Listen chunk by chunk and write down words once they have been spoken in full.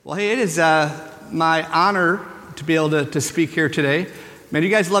Well, hey, it is my honor to be able to speak here today. Man, you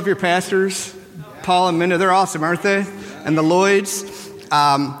guys love your pastors, Paul and Minda. They're awesome, aren't they? And the Lloyds.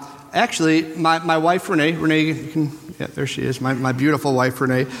 Actually, my wife, Renee, there she is, my beautiful wife,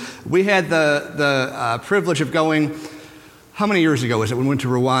 Renee. We had the privilege of going, how many years ago was it when we went to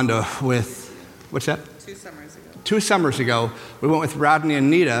Rwanda with, what's that? 2 summers ago. 2 summers ago, we went with Rodney and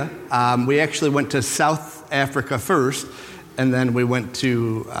Nita. We actually went to South Africa first, and then we went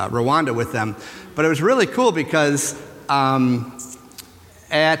to Rwanda with them. But it was really cool because when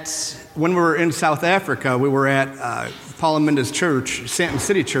we were in South Africa, we were at Paul and Minda's church, Santon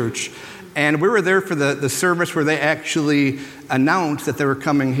City Church, and we were there for the service where they actually announced that they were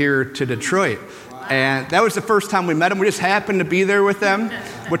coming here to Detroit. Wow. And that was the first time we met them. We just happened to be there with them,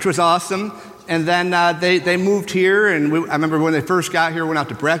 which was awesome. And then they moved here, and I remember when they first got here, we went out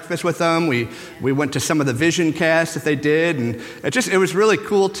to breakfast with them. We went to some of the vision casts that they did, and it was really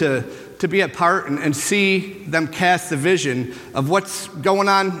cool to be a part and see them cast the vision of what's going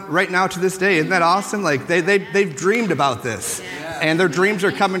on right now to this day. Isn't that awesome? Like they've dreamed about this, and their dreams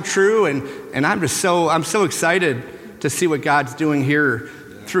are coming true. And I'm so excited to see what God's doing here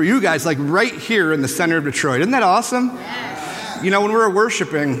through you guys, like right here in the center of Detroit. Isn't that awesome? You know, when we were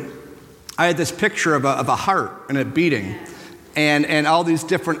worshiping, I had this picture of a heart and it beating, and all these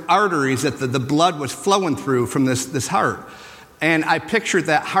different arteries that the blood was flowing through from this heart. And I pictured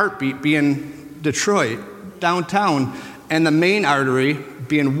that heartbeat being Detroit, downtown, and the main artery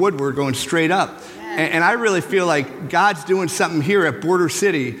being Woodward going straight up. And I really feel like God's doing something here at Border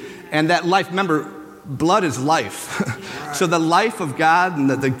City, and that life, remember, blood is life. So the life of God and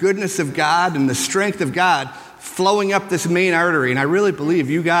the goodness of God and the strength of God flowing up this main artery. And I really believe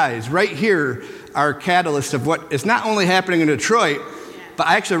you guys right here are a catalyst of what is not only happening in Detroit, but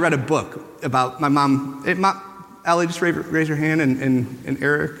I actually read a book about my mom. Allie, just raise your hand, and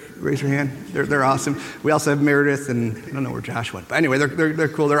Eric, raise your hand. They're awesome. We also have Meredith, and I don't know where Josh went. But anyway, they're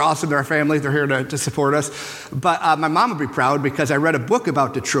cool. They're awesome. They're our family. They're here to support us. But my mom would be proud because I read a book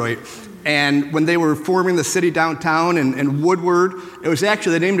about Detroit. And when they were forming the city downtown and Woodward, it was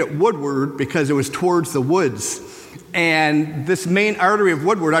actually, they named it Woodward because it was towards the woods. And this main artery of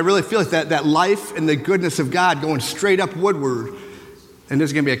Woodward, I really feel like that life and the goodness of God going straight up Woodward. And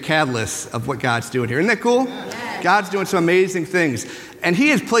there's going to be a catalyst of what God's doing here. Isn't that cool? Yeah. God's doing some amazing things. And he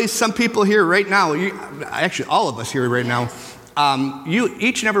has placed some people here right now, actually all of us here right now,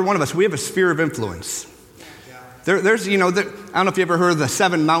 each and every one of us, we have a sphere of influence. There's, I don't know if you ever heard of the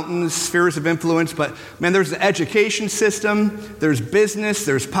 7 mountains, spheres of influence, but man, there's the education system, there's business,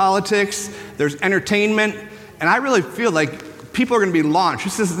 there's politics, there's entertainment, and I really feel like people are going to be launched.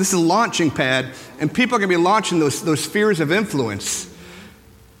 This is a launching pad, and people are going to be launching those spheres of influence.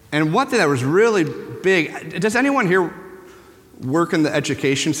 And one thing that was really big, does anyone here work in the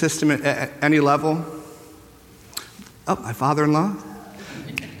education system at any level? Oh, my father-in-law?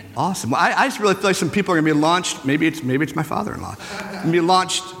 Awesome. Well, I just really feel like some people are going to be launched, maybe it's my father-in-law, going to be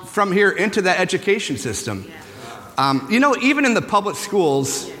launched from here into that education system. Even in the public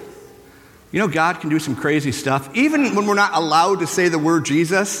schools, God can do some crazy stuff. Even when we're not allowed to say the word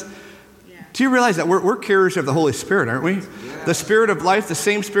Jesus, do you realize that we're carriers of the Holy Spirit, aren't we? The Spirit of life, the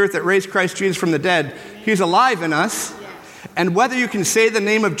same Spirit that raised Christ Jesus from the dead, he's alive in us. And whether you can say the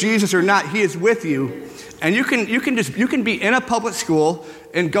name of Jesus or not, he is with you. And you can be in a public school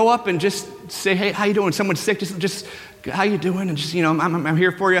and go up and just say, hey, how you doing? Someone's sick, just how you doing? And just, I'm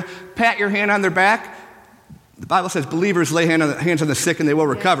here for you. Pat your hand on their back. The Bible says believers lay hands on the sick and they will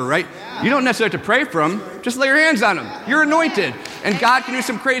recover, right? You don't necessarily have to pray for them. Just lay your hands on them. You're anointed. And God can do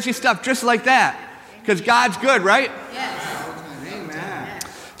some crazy stuff just like that. Because God's good, right? Yes. Amen.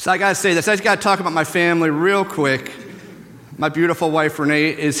 So I got to say this. I just got to talk about my family real quick. My beautiful wife, Renee,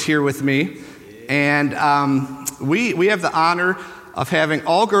 is here with me. And we have the honor of having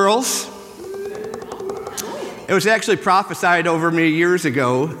all girls. It was actually prophesied over me years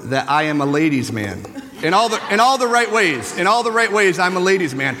ago that I am a ladies' man. In all the right ways. In all the right ways, I'm a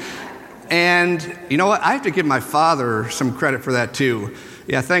ladies' man. And you know what? I have to give my father some credit for that too.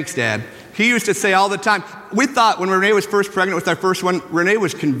 Yeah, thanks, Dad. He used to say all the time, we thought when Renee was first pregnant with our first one, Renee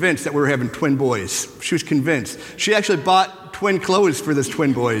was convinced that we were having twin boys. She was convinced. She actually bought twin clothes for those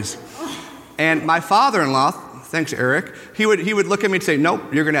twin boys. And my father-in-law, thanks, Eric, he would look at me and say, nope,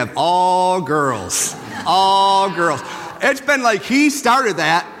 you're going to have all girls. All girls. It's been like he started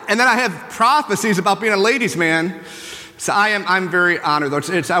that, and then I have prophecies about being a ladies' man. So I'm very honored,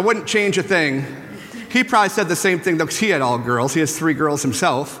 though. I wouldn't change a thing. He probably said the same thing, though, because he had all girls. He has 3 girls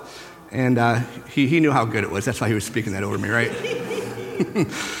himself. And he knew how good it was. That's why he was speaking that over me, right?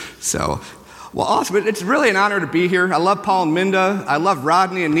 So, Well, awesome. It's really an honor to be here. I love Paul and Minda. I love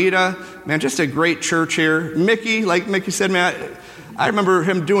Rodney and Nita. Man, just a great church here. Mickey, like Mickey said, man, I remember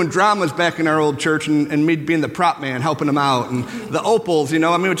him doing dramas back in our old church and me being the prop man, helping him out. And the Opals, I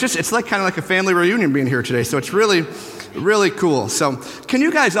mean, it's like kind of like a family reunion being here today. So it's really, really cool. So can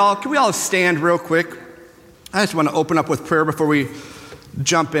we all stand real quick? I just want to open up with prayer before we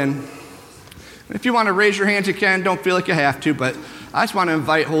jump in. If you want to raise your hands, you can. Don't feel like you have to, but I just want to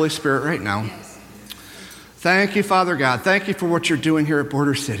invite Holy Spirit right now. Thank you, Father God. Thank you for what you're doing here at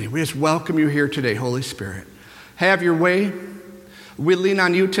Border City. We just welcome you here today, Holy Spirit. Have your way. We lean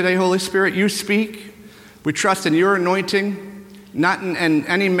on you today, Holy Spirit. You speak. We trust in your anointing, not in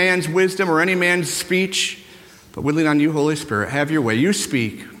any man's wisdom or any man's speech, but we lean on you, Holy Spirit. Have your way. You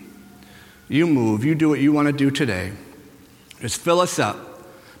speak. You move. You do what you want to do today. Just fill us up.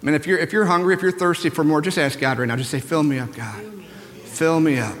 I mean, if you're hungry, if you're thirsty for more, just ask God right now. Just say, fill me up, God. Fill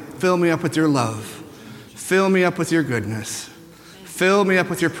me up. Fill me up with your love. Fill me up with your goodness. Fill me up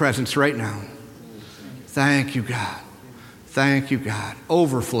with your presence right now. Thank you, God. Thank you, God.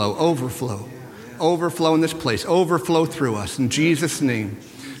 Overflow, overflow. Overflow in this place. Overflow through us. In Jesus' name.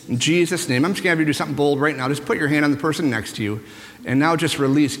 In Jesus' name. I'm just going to have you do something bold right now. Just put your hand on the person next to you. And now just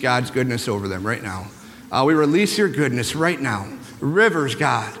release God's goodness over them right now. We release your goodness right now. Rivers,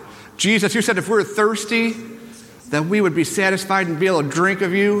 God. Jesus, you said if we're thirsty, that we would be satisfied and be able to drink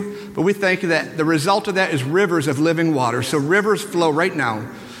of you. But we thank you that the result of that is rivers of living water. So rivers flow right now.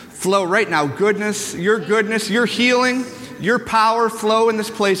 Flow right now. Goodness, your healing, your power flow in this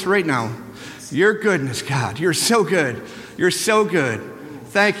place right now. Your goodness, God. You're so good. You're so good.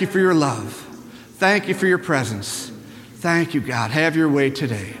 Thank you for your love. Thank you for your presence. Thank you, God. Have your way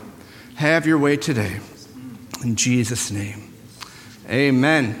today. Have your way today. In Jesus' name.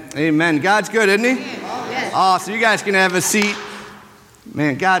 Amen. Amen. God's good, isn't he? Yes. Oh, so you guys can have a seat.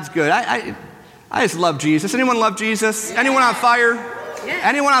 Man, God's good. I just love Jesus. Anyone love Jesus? Yes. Anyone on fire? Yes.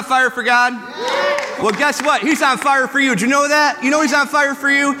 Anyone on fire for God? Yes. Well, guess what? He's on fire for you. Did you know that? You know he's on fire for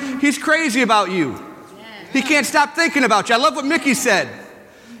you? He's crazy about you. Yes. He can't stop thinking about you. I love what Mickey said.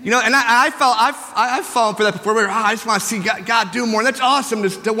 And I've fallen for that before. I just want to see God do more. And that's awesome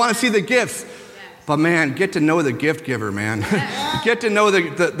to want to see the gifts. But man, get to know the gift giver, man. Get to know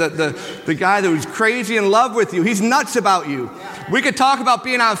the guy who's crazy in love with you. He's nuts about you. We could talk about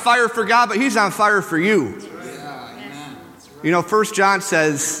being on fire for God, but he's on fire for you. 1 John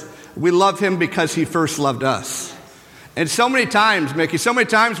says, we love him because he first loved us. And so many times, Mickey,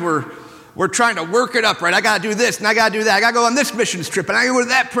 we're trying to work it up, right? I got to do this, and I got to do that. I got to go on this missions trip, and I got to go to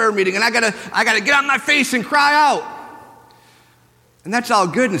that prayer meeting, and I got to get on my face and cry out. And that's all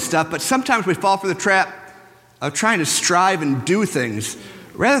good and stuff, but sometimes we fall for the trap of trying to strive and do things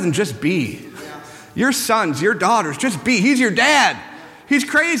rather than just be. Your sons, your daughters, just be. He's your dad. He's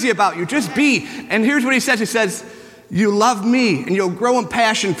crazy about you. Just be. And here's what he says. He says, you love me, and you'll grow in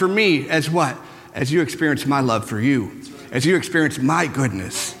passion for me as what? As you experience my love for you. As you experience my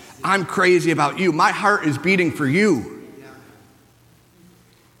goodness. I'm crazy about you. My heart is beating for you.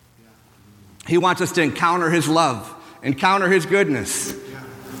 He wants us to encounter his love. Encounter his goodness.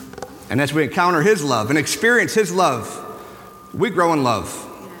 And as we encounter his love and experience his love, we grow in love.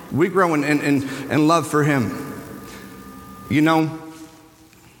 We grow in love for him.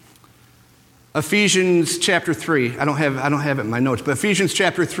 Ephesians chapter 3, I don't have it in my notes, but Ephesians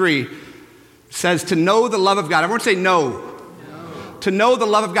chapter 3 says to know the love of God. Everyone say no. To know the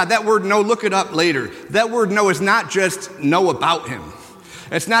love of God. That word know, look it up later. That word know is not just know about him.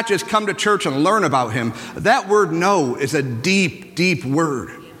 It's not just come to church and learn about him. That word know is a deep, deep word.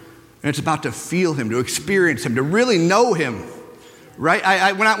 And it's about to feel him, to experience him, to really know him. Right?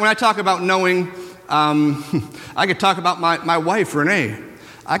 When I talk about knowing, I could talk about my wife, Renee.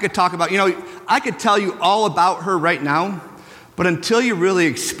 I could talk about, I could tell you all about her right now, but until you really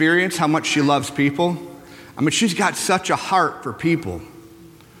experience how much she loves people, she's got such a heart for people.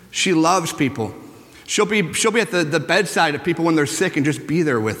 She loves people. She'll be at the bedside of people when they're sick and just be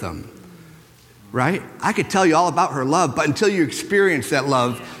there with them, right? I could tell you all about her love, but until you experience that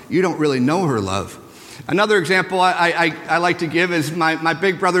love, you don't really know her love. Another example I like to give is my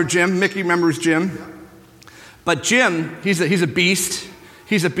big brother Jim. Mickey remembers Jim. But Jim, he's a beast.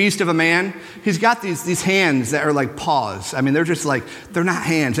 He's a beast of a man. He's got these hands that are like paws. They're just like, they're not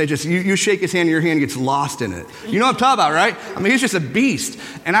hands. You shake his hand and your hand gets lost in it. You know what I'm talking about, right? He's just a beast.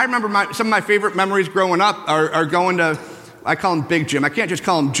 And I remember some of my favorite memories growing up are going to, I call him Big Jim. I can't just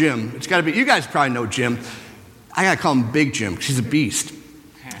call him Jim. It's got to be, you guys probably know Jim. I got to call him Big Jim because he's a beast.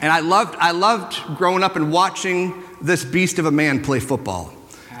 And I loved growing up and watching this beast of a man play football.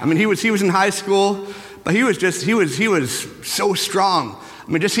 He was in high school, but he was so strong.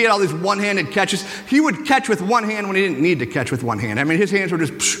 I mean, just he had all these one-handed catches. He would catch with one hand when he didn't need to catch with one hand. I mean, his hands were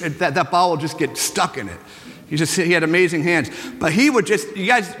just, that ball would just get stuck in it. He had amazing hands. But he would just, do you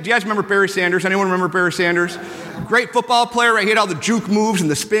guys remember Barry Sanders? Anyone remember Barry Sanders? Great football player, right? He had all the juke moves and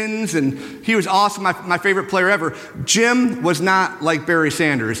the spins, and he was awesome, my favorite player ever. Jim was not like Barry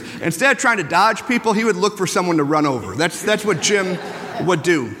Sanders. Instead of trying to dodge people, he would look for someone to run over. That's what Jim would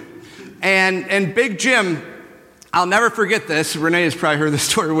do. And Big Jim, I'll never forget this. Renee has probably heard this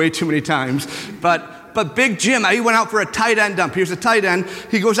story way too many times, but Big Jim, he went out for a tight end dump. He was a tight end.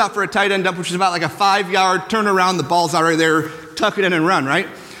 He goes out for a tight end dump, which is about like a 5-yard turnaround. The ball's already there. Tuck it in and run, right?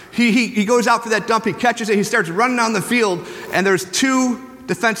 He goes out for that dump. He catches it. He starts running down the field, and there's 2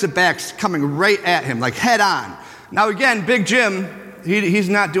 defensive backs coming right at him, like head on. Now, again, Big Jim, he's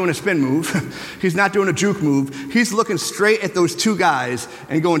not doing a spin move. He's not doing a juke move. He's looking straight at those 2 guys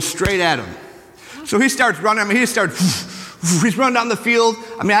and going straight at them. So he starts running. I mean, he's running down the field.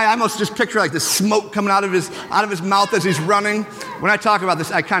 I mean, I almost just picture like the smoke coming out of his mouth as he's running. When I talk about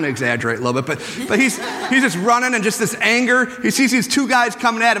this, I kind of exaggerate a little bit, but he's just running, and just this anger. He sees these 2 guys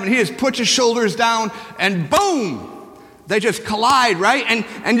coming at him, and he just puts his shoulders down, and boom, they just collide, right?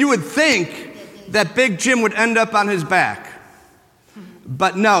 And you would think that Big Jim would end up on his back.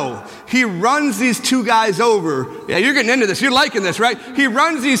 But no, he runs these 2 guys over. Yeah, you're getting into this. You're liking this, right? He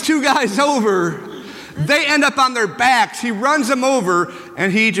runs these 2 guys over. They end up on their backs. He runs them over,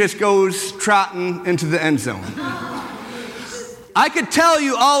 and he just goes trotting into the end zone. I could tell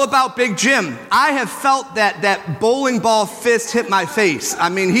you all about Big Jim. I have felt that bowling ball fist hit my face. I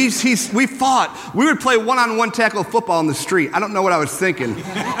mean, we fought. We would play one-on-one tackle football in the street. I don't know what I was thinking.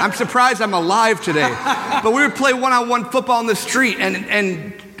 I'm surprised I'm alive today. But we would play one-on-one football in the street,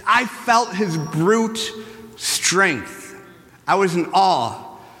 and I felt his brute strength. I was in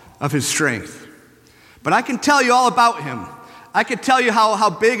awe of his strength. But I can tell you all about him. I can tell you how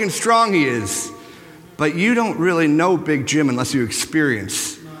big and strong he is. But you don't really know Big Jim unless you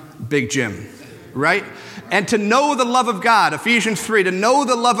experience Big Jim, right? And to know the love of God, Ephesians 3, to know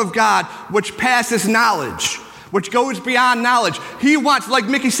the love of God, which passes knowledge, which goes beyond knowledge. He wants, like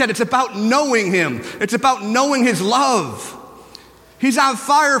Mickey said, it's about knowing him. It's about knowing his love. He's on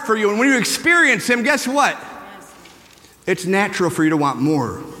fire for you. And when you experience him, guess what? It's natural for you to want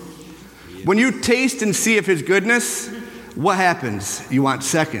more. When you taste and see of his goodness, what happens? You want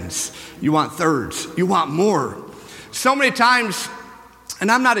seconds. You want thirds. You want more. So many times,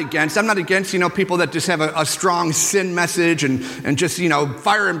 and I'm not against, people that just have a strong sin message and just,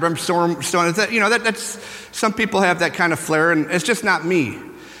 fire and brimstone. That's some people have that kind of flair, and it's just not me.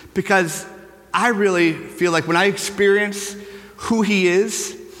 Because I really feel like when I experience who he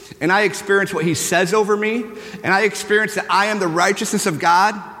is, and I experience what he says over me, and I experience that I am the righteousness of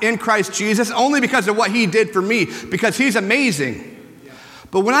God in Christ Jesus only because of what he did for me, because he's amazing.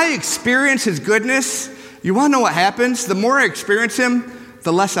 But when I experience his goodness, you want to know what happens? The more I experience him,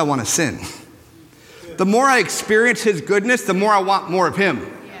 the less I want to sin. The more I experience his goodness, the more I want more of him.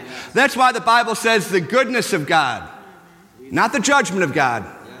 That's why the Bible says the goodness of God, not the judgment of God,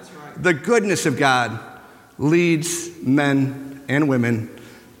 the goodness of God leads men and women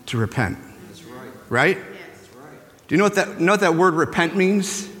to repent. That's right. Do you know what that word repent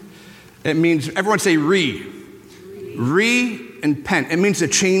means? It means, everyone say re and pent. It means to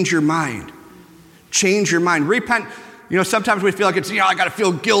change your mind. Change your mind. Repent. Sometimes we feel like it's, I got to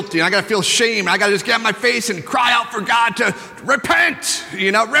feel guilty. I got to feel shame. I got to just get on my face and cry out for God to repent.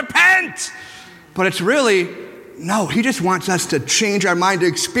 Repent. But it's really, no, he just wants us to change our mind, to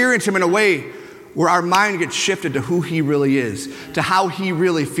experience him in a way where our mind gets shifted to who he really is, to how he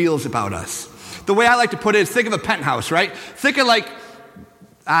really feels about us. The way I like to put it is, think of a penthouse, right? Think of like,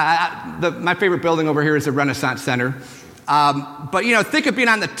 my favorite building over here is the Renaissance Center. But think of being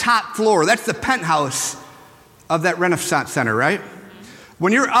on the top floor. That's the penthouse of that Renaissance Center, right?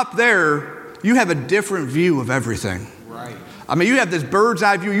 When you're up there, you have a different view of everything. Right. I mean, you have this bird's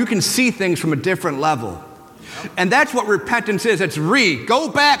eye view. You can see things from a different level. And that's what repentance is. It's go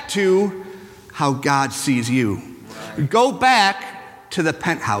back to how God sees you. Right. Go back to the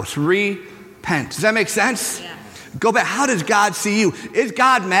penthouse. Repent. Does that make sense? Yeah. Go back. How does God see you? Is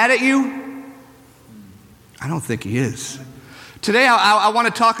God mad at you? I don't think he is. Today, I want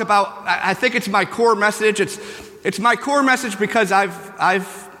to talk about, I think it's my core message. It's my core message because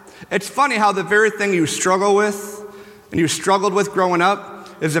it's funny how the very thing you struggle with and you struggled with growing up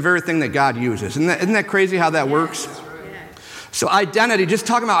is the very thing that God uses. Isn't that crazy how that works? So identity, just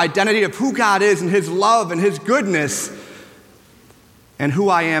talking about identity of who God is and his love and his goodness and who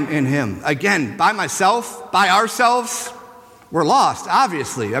I am in him. Again, by myself, by ourselves, we're lost,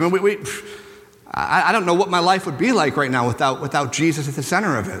 obviously. I mean, I don't know what my life would be like right now without Jesus at the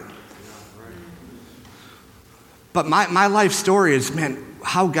center of it. But my life story is, man,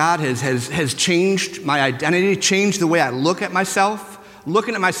 how God has changed my identity, changed the way I look at myself,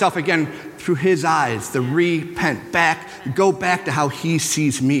 looking at myself again through his eyes, the repent back, go back to how he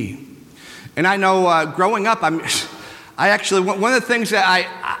sees me. And I know growing up, I actually, one of the things that I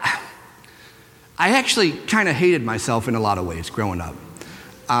actually kind of hated myself in a lot of ways growing up.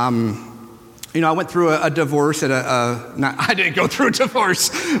 I went through a divorce I didn't go through a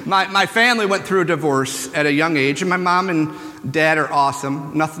divorce. My family went through a divorce at a young age, and my mom and dad are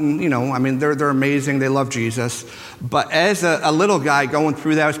awesome. Nothing, they're amazing. They love Jesus. But as a little guy going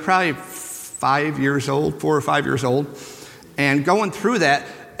through that, I was probably 4 or 5 years old, and going through that,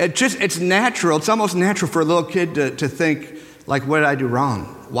 it's natural. It's almost natural for a little kid to think, like, what did I do wrong?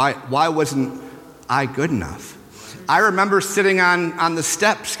 Why wasn't I good enough? I remember sitting on the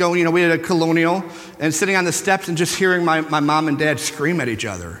steps going, we had a Colonial, and sitting on the steps and just hearing my mom and dad scream at each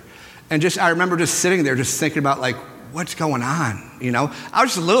other. And I remember just sitting there just thinking about, like, what's going on? I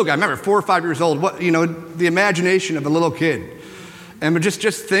was just a little guy. I remember 4 or 5 years old, the imagination of a little kid. And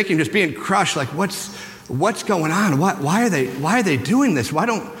just thinking, just being crushed, like, what's going on? Why are they doing this? Why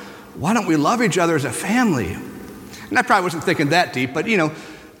don't we love each other as a family? And I probably wasn't thinking that deep, but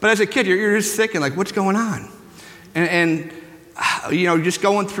as a kid, you're just thinking, like, what's going on? And just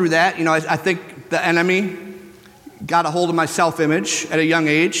going through that, I think the enemy got a hold of my self-image at a young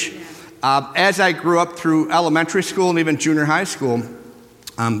age. As I grew up through elementary school and even junior high school,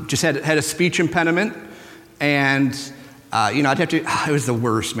 just had a speech impediment. And, I'd have to, it was the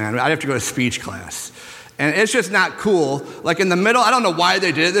worst, man. I'd have to go to speech class. And it's just not cool. Like in the middle, I don't know why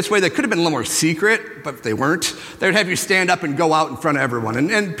they did it this way. They could have been a little more secret, but they weren't. They would have you stand up and go out in front of everyone.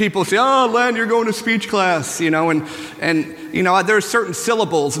 And people say, oh, Len, you're going to speech class, and there's certain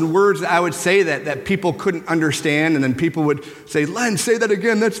syllables and words that I would say that people couldn't understand. And then people would say, Len, say that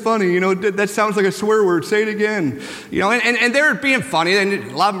again. That's funny. That sounds like a swear word. Say it again. And they're being funny.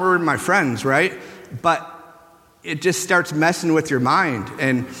 And a lot of them were my friends, right? But it just starts messing with your mind.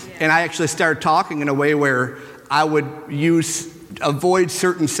 And I actually started talking in a way where I would avoid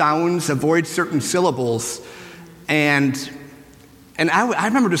certain sounds, avoid certain syllables. And I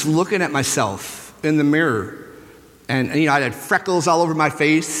remember just looking at myself in the mirror. And I had freckles all over my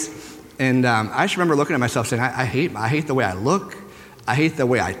face. And I just remember looking at myself saying, I hate the way I look. I hate the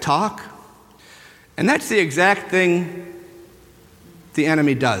way I talk. And that's the exact thing the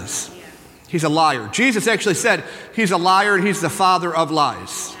enemy does. He's a liar. Jesus actually said he's a liar and he's the father of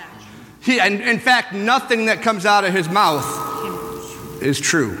lies. And in fact, nothing that comes out of his mouth is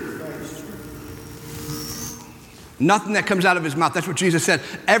true. Nothing that comes out of his mouth. That's what Jesus said.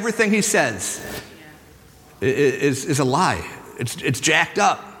 Everything he says is a lie. It's jacked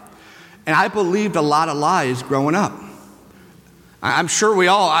up. And I believed a lot of lies growing up. I'm sure we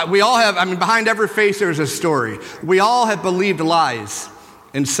all have, behind every face there's a story. We all have believed lies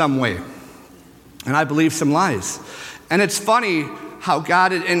in some way. And I believed some lies. And it's funny how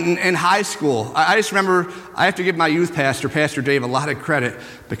God, in high school, I just remember, I have to give my youth pastor, Pastor Dave, a lot of credit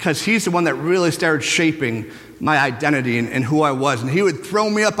because he's the one that really started shaping my identity and who I was. And he would throw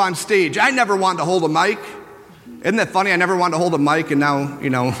me up on stage. I never wanted to hold a mic. Isn't that funny? I never wanted to hold a mic, and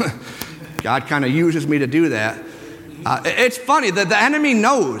now, God kind of uses me to do that. It's funny that the enemy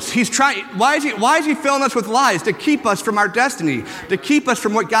knows. He's trying. Why is he filling us with lies? To keep us from our destiny, to keep us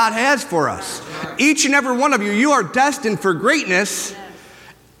from what God has for us. Each and every one of you are destined for greatness.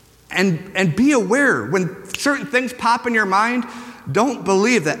 And be aware when certain things pop in your mind, don't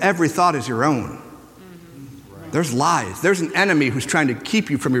believe that every thought is your own. There's lies. There's an enemy who's trying to keep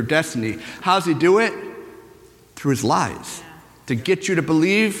you from your destiny. How does he do it? Through his lies. To get you to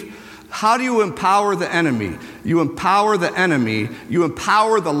believe. How do you empower the enemy? You empower the enemy, you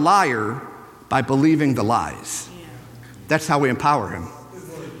empower the liar by believing the lies. That's how we empower him.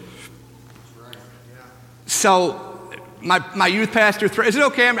 So, my youth pastor, is it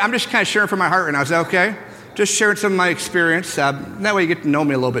okay? I'm just kind of sharing from my heart right now. Is that okay? Just sharing some of my experience. That way you get to know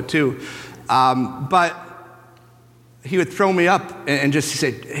me a little bit too. But he would throw me up and just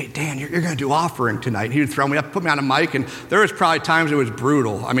say, hey, Dan, you're going to do offering tonight. He would throw me up, put me on a mic, and there was probably times it was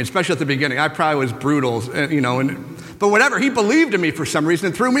brutal. Especially at the beginning, I probably was brutal, but whatever. He believed in me for some reason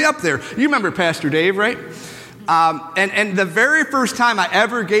and threw me up there. You remember Pastor Dave, right? And the very first time I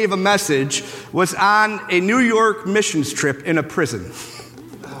ever gave a message was on a New York missions trip in a prison.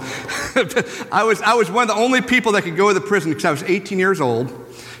 I was one of the only people that could go to the prison because I was 18 years old.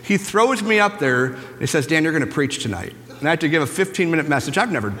 He throws me up there, and he says, Dan, you're going to preach tonight. And I had to give a 15-minute message.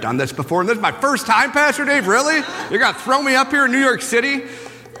 I've never done this before. And this is my first time, Pastor Dave, really? You're going to throw me up here in New York City?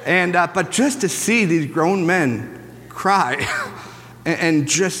 And but just to see these grown men cry, and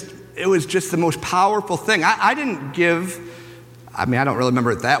just, it was just the most powerful thing. I didn't give, I don't really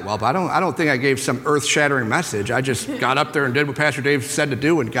remember it that well, but I don't think I gave some earth-shattering message. I just got up there and did what Pastor Dave said to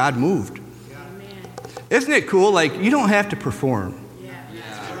do, and God moved. Amen. Isn't it cool? Like, you don't have to perform.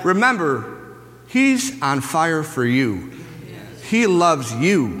 Remember, He's on fire for you. He loves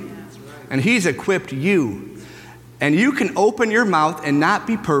you, and He's equipped you. And you can open your mouth and not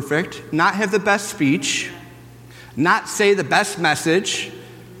be perfect, not have the best speech, not say the best message,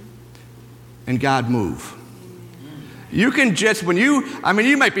 and God move. You can just,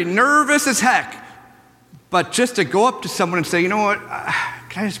 you might be nervous as heck, but just to go up to someone and say, you know what,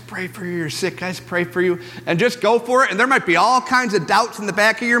 can I just pray for you? You're sick. Can I just pray for you? And just go for it. And there might be all kinds of doubts in the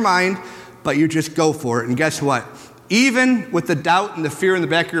back of your mind, but you just go for it. And guess what? Even with the doubt and the fear in the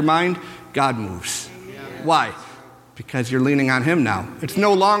back of your mind, God moves. Why? Because you're leaning on Him now. It's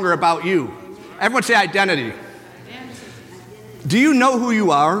no longer about you. Everyone say identity. Do you know who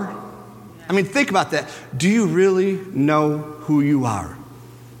you are? Think about that. Do you really know who you are?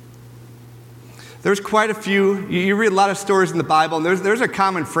 There's quite a few. You read a lot of stories in the Bible, and there's a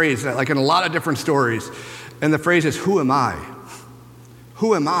common phrase, like in a lot of different stories. And the phrase is, who am I?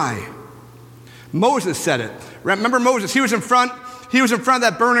 Who am I? Moses said it. Remember Moses? He was in front of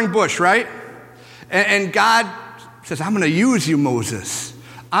that burning bush, right? And God says, I'm going to use you, Moses.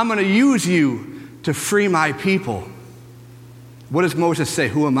 I'm going to use you to free my people. What does Moses say?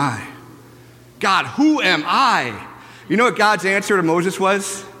 Who am I? God, who am I? You know what God's answer to Moses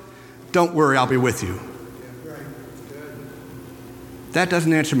was? Don't worry, I'll be with you. That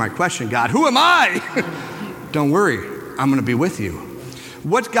doesn't answer my question, God. Who am I? Don't worry, I'm going to be with you.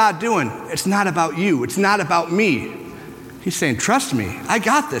 What's God doing? It's not about you. It's not about me. He's saying, trust me. I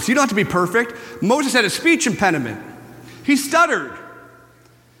got this. You don't have to be perfect. Moses had a speech impediment. He stuttered.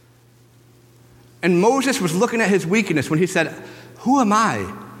 And Moses was looking at his weakness when he said, who am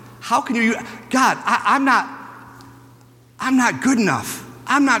I? How can you? God, I'm not good enough.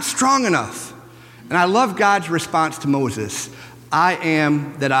 I'm not strong enough. And I love God's response to Moses. I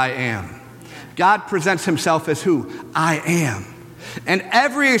am that I am. God presents Himself as who? I am. And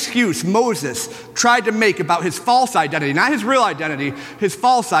every excuse Moses tried to make about his false identity, not his real identity, his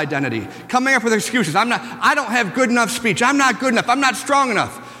false identity, coming up with excuses. I don't have good enough speech. I'm not good enough. I'm not strong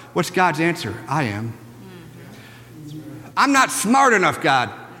enough. What's God's answer? I am. I'm not smart enough,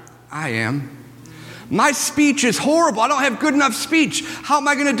 God. I am. My speech is horrible. I don't have good enough speech. How am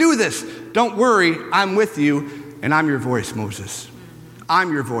I going to do this? Don't worry. I'm with you, and I'm your voice, Moses.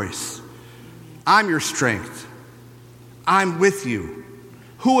 I'm your voice. I'm your strength. I'm with you.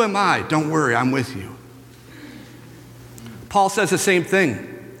 Who am I? Don't worry, I'm with you. Paul says the same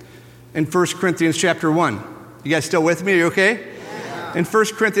thing in 1 Corinthians chapter 1. You guys still with me? Are you okay? Yeah. In 1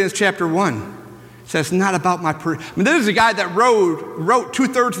 Corinthians chapter 1, it says, not about my... this is a guy that wrote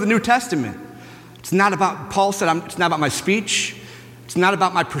 2/3 of the New Testament. It's not about, Paul said, it's not about my speech. It's not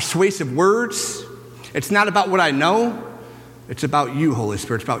about my persuasive words. It's not about what I know. It's about you, Holy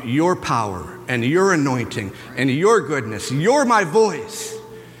Spirit. It's about your power and your anointing and your goodness. You're my voice.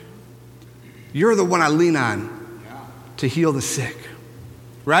 You're the one I lean on to heal the sick.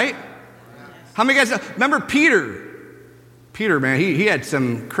 Right? How many guys remember Peter? Peter, man, he had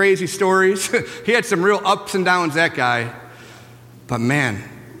some crazy stories. He had some real ups and downs, that guy. But man,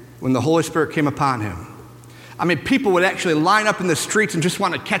 when the Holy Spirit came upon him, people would actually line up in the streets and just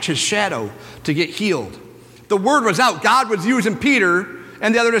want to catch his shadow to get healed. The word was out. God was using Peter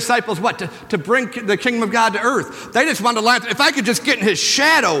and the other disciples, to bring the kingdom of God to earth. They just wanted to line up. If I could just get in his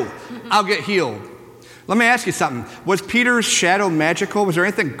shadow, I'll get healed. Let me ask you something. Was Peter's shadow magical? Was there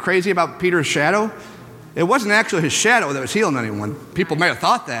anything crazy about Peter's shadow? It wasn't actually his shadow that was healing anyone. People may have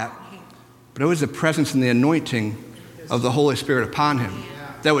thought that. But it was the presence and the anointing of the Holy Spirit upon him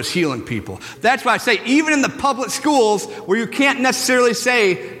that was healing people. That's why I say, even in the public schools where you can't necessarily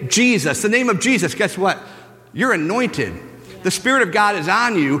say Jesus, the name of Jesus, guess what? You're anointed. The Spirit of God is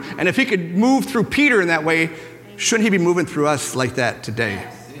on you, and if He could move through Peter in that way, shouldn't He be moving through us like that today?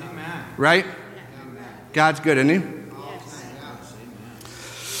 Amen. Right? Amen. God's good, isn't He?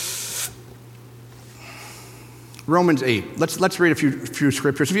 Yes. Romans 8. Let's read a few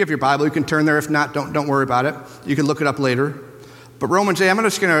scriptures. If you have your Bible, you can turn there. If not, don't worry about it. You can look it up later. But Romans 8, I'm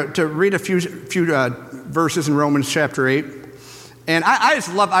just going to read a few verses in Romans chapter 8. And I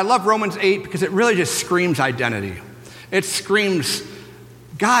love Romans 8 because it really just screams identity. It screams,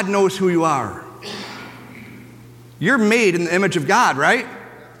 God knows who you are. You're made in the image of God, right?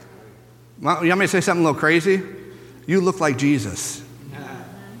 Well, you want me to say something a little crazy? You look like Jesus.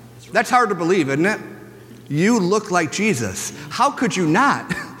 That's hard to believe, isn't it? You look like Jesus. How could you not?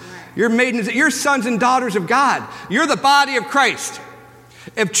 You're sons and daughters of God. You're the body of Christ.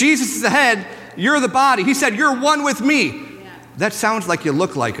 If Jesus is the head, you're the body. He said, you're one with me. That sounds like you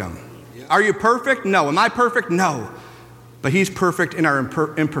look like him. Are you perfect? No. Am I perfect? No. But he's perfect in our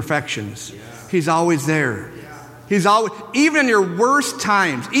imperfections. He's always there. He's always, even in your worst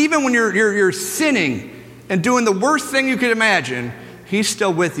times, even when you're sinning and doing the worst thing you could imagine, he's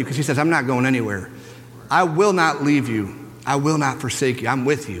still with you because he says, I'm not going anywhere. I will not leave you. I will not forsake you. I'm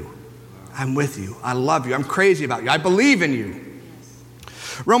with you. I'm with you. I love you. I'm crazy about you. I believe in you.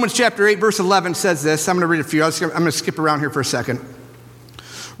 Romans chapter 8, verse 11 says this. I'm going to read it for you. I'm going to skip around here for a second.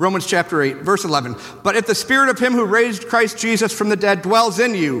 Romans chapter 8, verse 11. But if the spirit of him who raised Christ Jesus from the dead dwells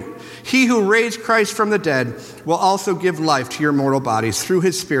in you, he who raised Christ from the dead will also give life to your mortal bodies through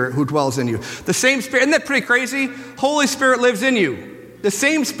his spirit who dwells in you. The same spirit, isn't that pretty crazy? Holy Spirit lives in you. The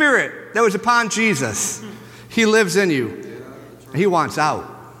same spirit that was upon Jesus, he lives in you. He wants out.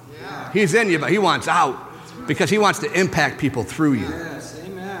 He's in you, but he wants out because he wants to impact people through you. Yes,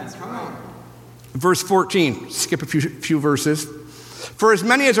 amen. Come on. Verse 14, skip a few verses. For as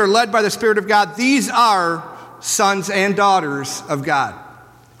many as are led by the Spirit of God, these are sons and daughters of God.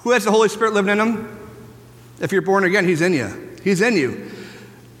 Who has the Holy Spirit living in them? If you're born again, he's in you. He's in you.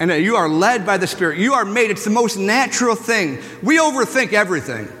 And you are led by the Spirit. You are made. It's the most natural thing. We overthink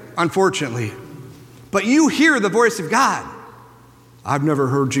everything, unfortunately. But you hear the voice of God. I've never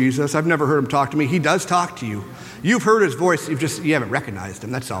heard Jesus. I've never heard him talk to me. He does talk to you. You've heard his voice. You haven't recognized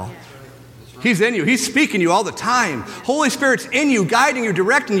him. That's all. He's in you. He's speaking to you all the time. Holy Spirit's in you, guiding you,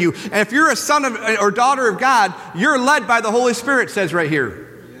 directing you. And if you're a son or daughter of God, you're led by the Holy Spirit, it says right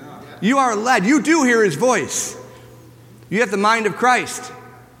here. You are led. You do hear his voice. You have the mind of Christ.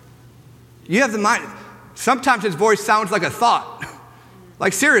 You have the mind. Sometimes his voice sounds like a thought.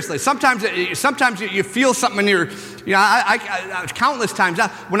 Like seriously, sometimes you feel something in your, I countless times,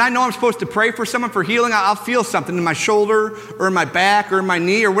 when I know I'm supposed to pray for someone for healing, I'll feel something in my shoulder or in my back or in my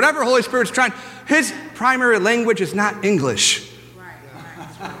knee or whatever Holy Spirit's trying. His primary language is not English.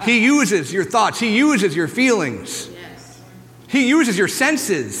 He uses your thoughts. He uses your feelings. He uses your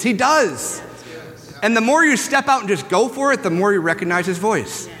senses. He does. And the more you step out and just go for it, the more you recognize his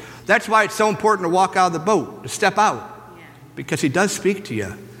voice. That's why it's so important to walk out of the boat, to step out. Because he does speak to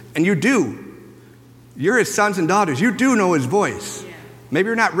you. And you do. You're his sons and daughters. You do know his voice. Maybe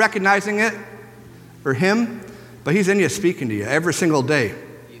you're not recognizing it or him, but he's in you speaking to you every single day.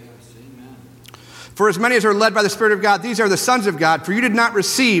 For as many as are led by the Spirit of God, these are the sons of God. For you did not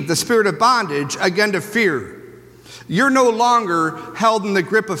receive the spirit of bondage again to fear. You're no longer held in the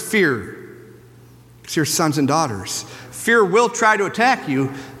grip of fear. Because you're sons and daughters. Fear will try to attack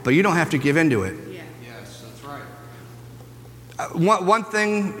you, but you don't have to give in to it. One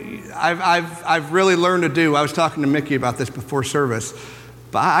thing I've really learned to do, I was talking to Mickey about this before service,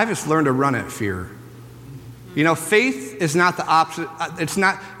 but I've just learned to run at fear. Faith is not the opposite.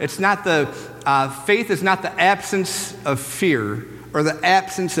 Faith is not the absence of fear or the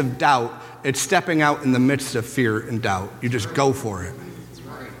absence of doubt. It's stepping out in the midst of fear and doubt. You just go for it.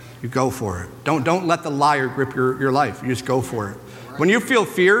 You go for it. Don't let the liar grip your life. You just go for it. When you feel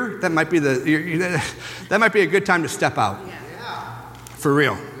fear, that might be a good time to step out. For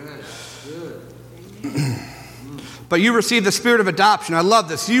real. But you receive the spirit of adoption. I love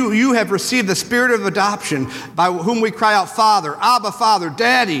this. You have received the spirit of adoption by whom we cry out, Father, Abba, Father,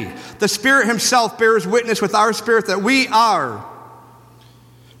 Daddy. The Spirit himself bears witness with our spirit that we are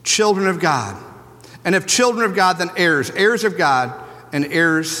children of God. And if children of God, then heirs. Heirs of God and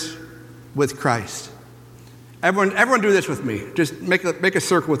heirs with Christ. Everyone do this with me. Just make a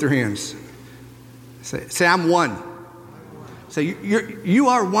circle with your hands. Say I'm one. Say, you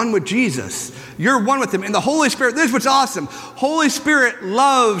are one with Jesus. You're one with him. And the Holy Spirit, this is what's awesome. Holy Spirit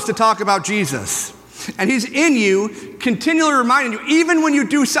loves to talk about Jesus. And he's in you, continually reminding you, even when you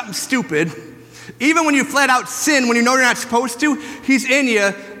do something stupid, even when you flat out sin, when you know you're not supposed to, he's in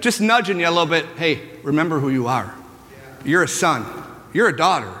you, just nudging you a little bit. Hey, remember who you are. You're a son. You're a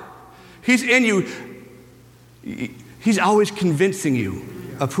daughter. He's in you. He's always convincing you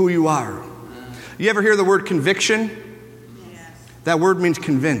of who you are. You ever hear the word conviction? That word means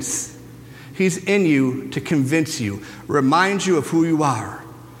convince. He's in you to convince you, remind you of who you are.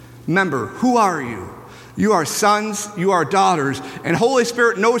 Remember, who are you? You are sons, you are daughters, and Holy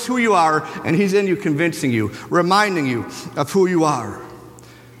Spirit knows who you are, and he's in you convincing you, reminding you of who you are.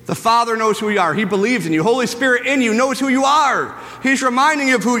 The Father knows who you are. He believes in you. Holy Spirit in you knows who you are. He's reminding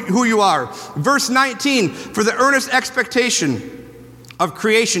you of who you are. Verse 19, for the earnest expectation of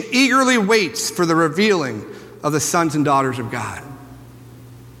creation eagerly waits for the revealing of the sons and daughters of God.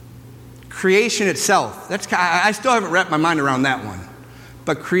 Creation itself. I still haven't wrapped my mind around that one.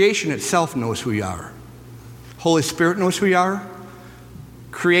 but creation itself knows who you are. Holy Spirit knows who you are.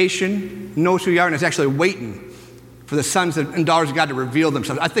 Creation knows who you are, and it's actually waiting for the sons and daughters of God to reveal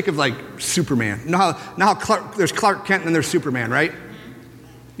themselves. I think of like Superman. You know how there's Clark Kent and then there's Superman, right?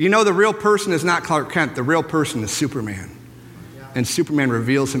 You know the real person is not Clark Kent. The real person is Superman. And Superman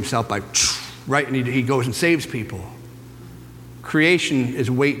reveals himself by, right, and he goes and saves people. Creation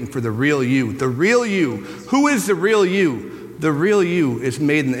is waiting for the real you. The real you. Who is the real you? The real you is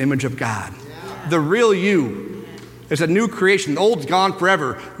made in the image of God. The real you is a new creation. The old's gone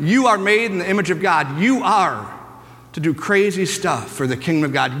forever. You are made in the image of God. You are to do crazy stuff for the kingdom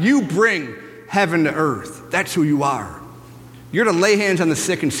of God. You bring heaven to earth. That's who you are. You're to lay hands on the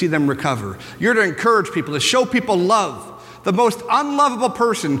sick and see them recover. You're to encourage people, to show people love. The most unlovable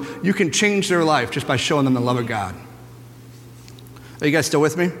person, you can change their life just by showing them the love of God. Are you guys still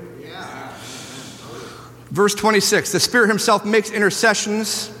with me? Yeah. Verse 26, the Spirit himself makes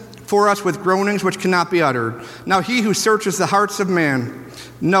intercessions for us with groanings which cannot be uttered. Now he who searches the hearts of man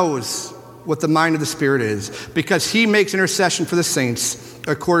knows what the mind of the Spirit is, because he makes intercession for the saints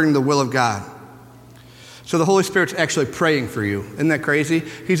according to the will of God. So the Holy Spirit's actually praying for you. Isn't that crazy?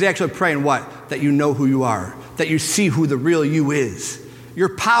 He's actually praying what? That you know who you are, that you see who the real you is.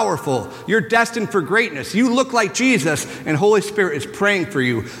 You're powerful. You're destined for greatness. You look like Jesus, and Holy Spirit is praying for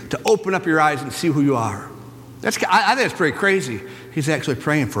you to open up your eyes and see who you are. I think that's pretty crazy. He's actually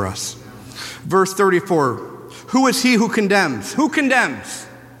praying for us. Verse 34, who is he who condemns? Who condemns?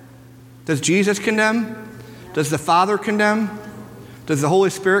 Does Jesus condemn? Does the Father condemn? Does the Holy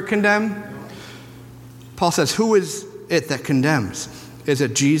Spirit condemn? Paul says, who is it that condemns? Is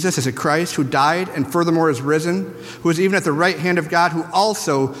it Jesus? Is it Christ who died and furthermore is risen, who is even at the right hand of God, who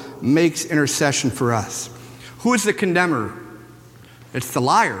also makes intercession for us? Who is the condemner? It's the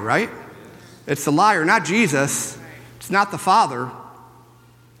liar, right? It's the liar, not Jesus. It's not the Father.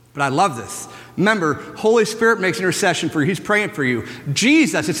 But I love this. Remember, Holy Spirit makes intercession for you. He's praying for you.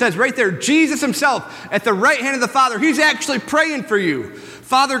 Jesus, it says right there, Jesus himself at the right hand of the Father, he's actually praying for you.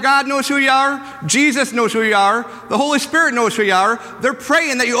 Father God knows who you are. Jesus knows who you are. The Holy Spirit knows who you are. They're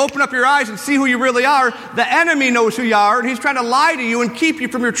praying that you open up your eyes and see who you really are. The enemy knows who you are, and he's trying to lie to you and keep you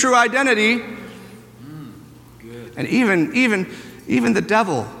from your true identity. And even the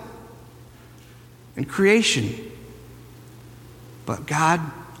devil and creation. But God,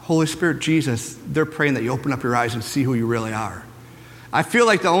 Holy Spirit, Jesus, they're praying that you open up your eyes and see who you really are. I feel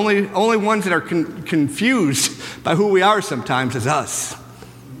like the only ones that are confused by who we are sometimes is us.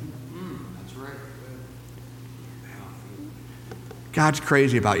 That's right. God's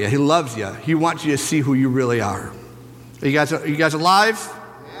crazy about you. He loves you. He wants you to see who you really are. Are you guys alive?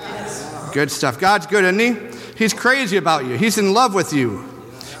 Yes. Good stuff. God's good, isn't he? He's crazy about you. He's in love with you.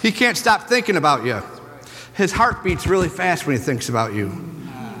 He can't stop thinking about you. His heart beats really fast when he thinks about you.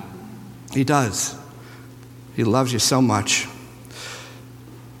 He does. He loves you so much.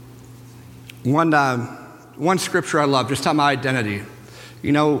 One scripture I love, just talking about identity.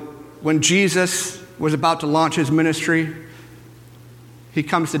 You know, when Jesus was about to launch his ministry, he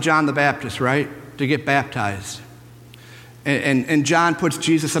comes to John the Baptist, right, to get baptized. And John puts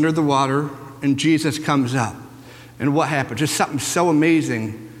Jesus under the water, and Jesus comes up. And what happened? Just something so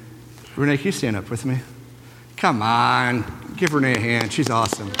amazing. Renee, can you stand up with me? Come on. Give Renee a hand. She's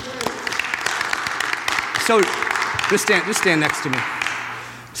awesome. So just stand next to me.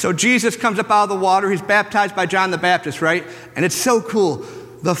 So Jesus comes up out of the water. He's baptized by John the Baptist, right? And it's so cool.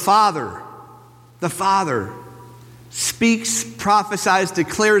 The Father speaks, prophesies,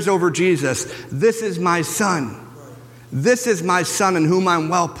 declares over Jesus, this is my son. This is my son in whom I'm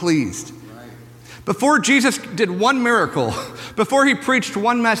well pleased. Before Jesus did one miracle, before he preached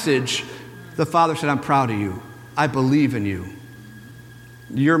one message, the Father said, I'm proud of you. I believe in you.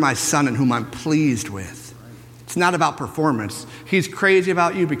 You're my son in whom I'm pleased with. It's not about performance. He's crazy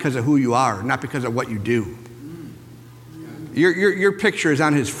about you because of who you are, not because of what you do. Your picture is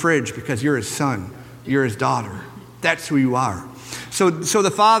on his fridge because you're his son. You're his daughter. That's who you are. So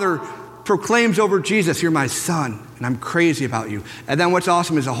the Father proclaims over Jesus, you're my son, and I'm crazy about you. And then what's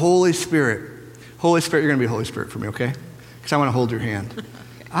awesome is the Holy Spirit. Holy Spirit, you're going to be Holy Spirit for me, okay? Because I want to hold your hand.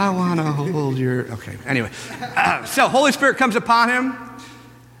 I want to hold your... Okay, anyway. So Holy Spirit comes upon him,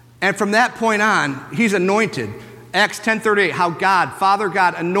 and from that point on, he's anointed. Acts 10:38, how God, Father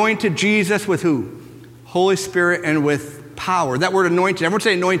God, anointed Jesus with who? Holy Spirit and with power. That word anointed, everyone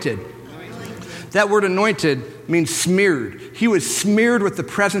say anointed. That word anointed means smeared. He was smeared with the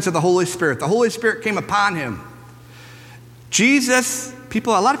presence of the Holy Spirit. The Holy Spirit came upon him. Jesus, a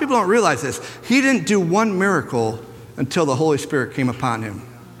lot of people don't realize this. He didn't do one miracle until the Holy Spirit came upon him.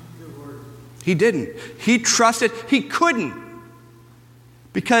 He didn't. He trusted. He couldn't.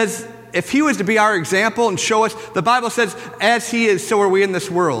 Because if he was to be our example and show us, the Bible says, as he is, so are we in this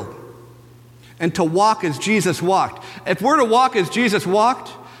world. And to walk as Jesus walked. If we're to walk as Jesus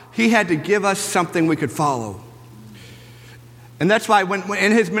walked, he had to give us something we could follow. And that's why when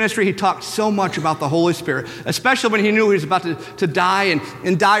in his ministry, he talked so much about the Holy Spirit, especially when he knew he was about to die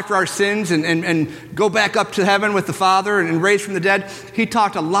and die for our sins and go back up to heaven with the Father and raise from the dead. He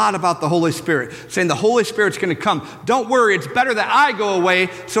talked a lot about the Holy Spirit, saying the Holy Spirit's going to come. Don't worry, it's better that I go away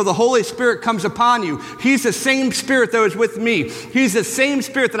so the Holy Spirit comes upon you. He's the same Spirit that was with me. He's the same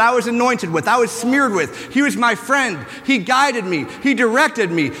Spirit that I was anointed with, I was smeared with. He was my friend. He guided me. He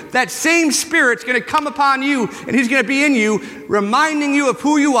directed me. That same Spirit's going to come upon you, and he's going to be in you, reminding you of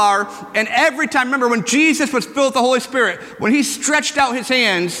who you are. And every time, remember when Jesus was filled with the Holy Spirit, when he stretched out his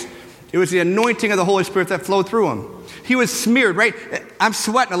hands, it was the anointing of the Holy Spirit that flowed through him. He was smeared, right? I'm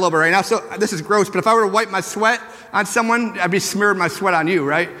sweating a little bit right now, so this is gross, but if I were to wipe my sweat on someone, I'd be smearing my sweat on you,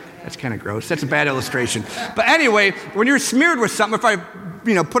 right? That's kind of gross. That's a bad illustration. But anyway, when you're smeared with something, if I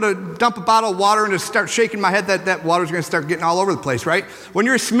dump a bottle of water and just start shaking my head, that water's going to start getting all over the place, right? When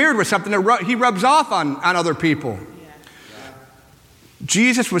you're smeared with something, he rubs off on other people.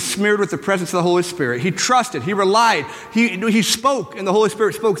 Jesus was smeared with the presence of the Holy Spirit. He trusted. He relied. He spoke, and the Holy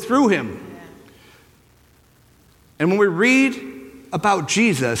Spirit spoke through him. And when we read about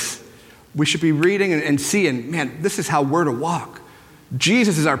Jesus, we should be reading and seeing, man, this is how we're to walk.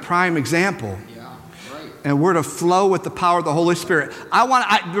 Jesus is our prime example. And we're to flow with the power of the Holy Spirit.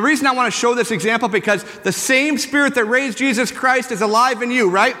 The reason I want to show this example, because the same Spirit that raised Jesus Christ is alive in you,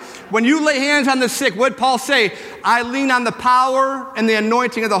 right? When you lay hands on the sick, what did Paul say? I lean on the power and the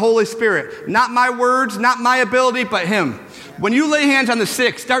anointing of the Holy Spirit. Not my words, not my ability, but him. When you lay hands on the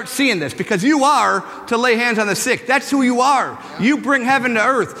sick, start seeing this, because you are to lay hands on the sick. That's who you are. You bring heaven to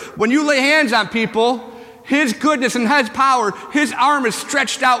earth. When you lay hands on people, his goodness and his power, his arm is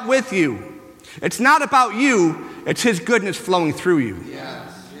stretched out with you. It's not about you, it's his goodness flowing through you.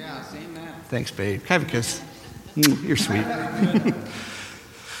 Yes, amen. Thanks, babe. Have a kiss. You're sweet.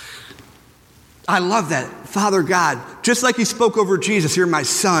 I love that. Father God, just like he spoke over Jesus, you're my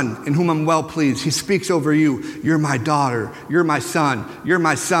son in whom I'm well pleased. He speaks over you. You're my daughter. You're my son. You're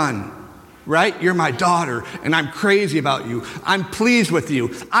my son. Right? You're my daughter, and I'm crazy about you. I'm pleased with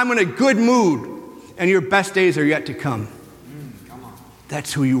you. I'm in a good mood, and your best days are yet to come. Come on.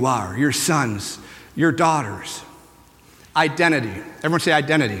 That's who you are. Your sons, your daughters. Identity. Everyone say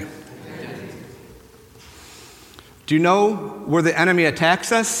identity. Identity. Do you know where the enemy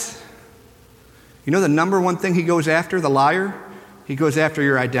attacks us? You know the number one thing he goes after, the liar? He goes after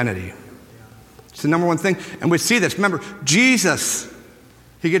your identity. It's the number one thing. And we see this. Remember, Jesus,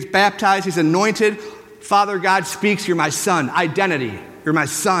 he gets baptized, he's anointed. Father God speaks, you're my son. Identity. You're my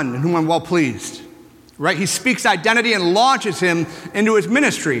son in whom I'm well pleased. Right? He speaks identity and launches him into his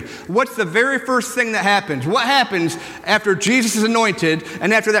ministry. What's the very first thing that happens? What happens after Jesus is anointed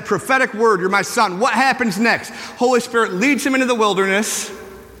and after that prophetic word, you're my son? What happens next? Holy Spirit leads him into the wilderness,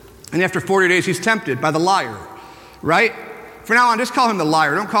 and after 40 days he's tempted by the liar. Right? From now on, just call him the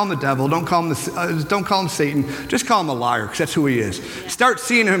liar. Don't call him the devil. Don't call him Satan. Just call him a liar, because that's who he is. Start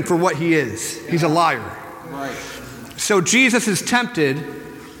seeing him for what he is. He's a liar. Right. So Jesus is tempted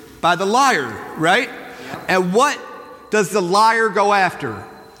by the liar, right? And what does the liar go after?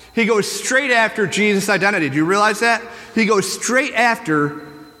 He goes straight after Jesus' identity. Do you realize that? He goes straight after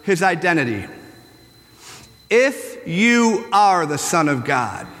his identity. If you are the Son of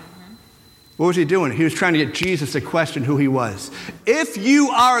God. What was he doing? He was trying to get Jesus to question who he was. If you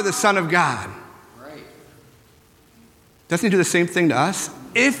are the Son of God. Right. Doesn't he do the same thing to us?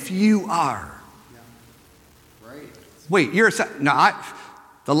 If you are. Right. Wait, you're a son. No,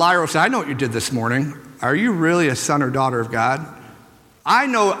 the liar will say, I know what you did this morning. Are you really a son or daughter of God? I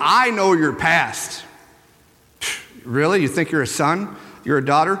know your past. Really? You think you're a son? You're a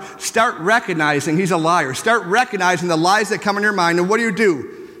daughter? Start recognizing he's a liar. Start recognizing the lies that come in your mind. And what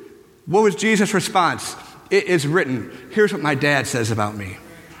do? What was Jesus' response? It is written. Here's what my dad says about me.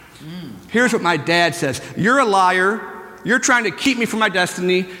 Here's what my dad says. You're a liar. You're trying to keep me from my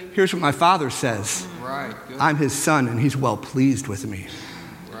destiny. Here's what my father says. Right. Good. I'm his son, and he's well pleased with me.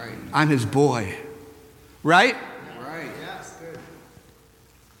 Right. I'm his boy. Right? Right. Yes. Good.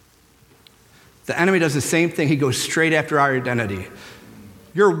 The enemy does the same thing. He goes straight after our identity.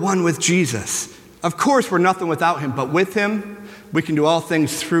 You're one with Jesus. Of course, we're nothing without him, but with him, we can do all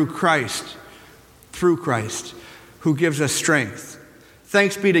things through Christ, who gives us strength.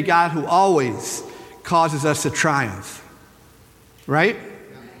 Thanks be to God who always causes us to triumph. Right?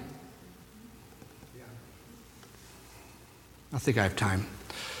 I think I have time.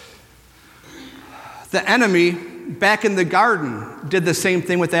 The enemy back in the garden, did the same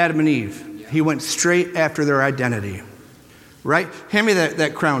thing with Adam and Eve. He went straight after their identity, right? Hand me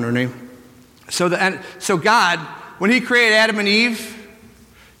that crown, Ernie. So God, when he created Adam and Eve,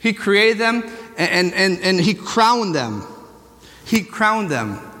 he created them and he crowned them. He crowned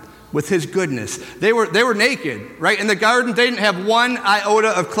them with his goodness. They were naked, right? In the garden, they didn't have one iota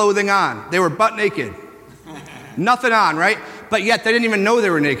of clothing on. They were butt naked. Nothing on, right? But yet they didn't even know they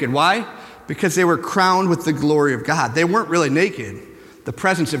were naked. Why? Because they were crowned with the glory of God. They weren't really naked. The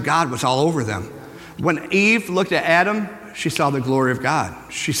presence of God was all over them. When Eve looked at Adam, she saw the glory of God.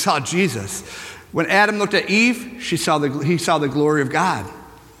 She saw Jesus. When Adam looked at Eve, he saw the glory of God.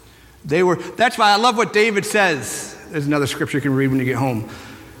 That's why I love what David says. There's another scripture you can read when you get home.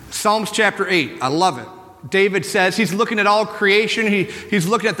 Psalms chapter 8. I love it. David says, he's looking at all creation. He's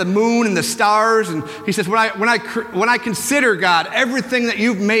looking at the moon and the stars. And he says, when I consider, God, everything that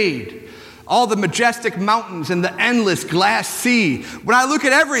you've made, all the majestic mountains and the endless glass sea, when I look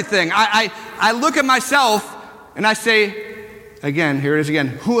at everything, I look at myself and I say, again, here it is again,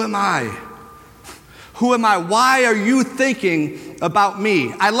 who am I? Who am I? Why are you thinking about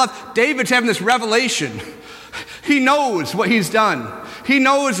me? David's having this revelation. He knows what he's done. He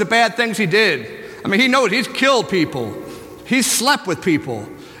knows the bad things he did. I mean, he knows he's killed people. He's slept with people.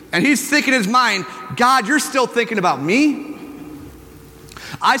 And he's thinking in his mind, God, you're still thinking about me?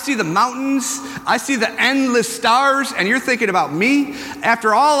 I see the mountains. I see the endless stars, and you're thinking about me?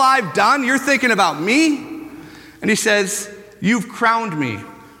 After all I've done, you're thinking about me? And he says, you've crowned me.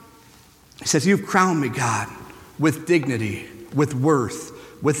 He says, you've crowned me, God, with dignity, with worth,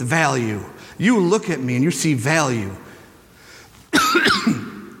 with value. You look at me and you see value.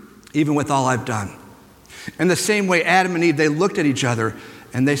 Even with all I've done. In the same way, Adam and Eve, they looked at each other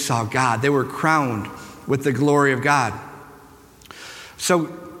and they saw God. They were crowned with the glory of God.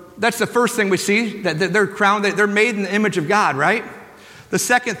 So that's the first thing we see, that they're crowned, they're made in the image of God, right? The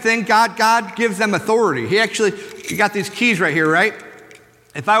second thing, God gives them authority. You got these keys right here, right?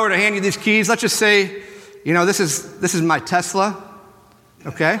 If I were to hand you these keys, let's just say, this is my Tesla,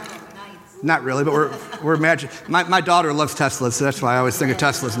 okay? Not really, but we're imagining. My daughter loves Teslas, so that's why I always think of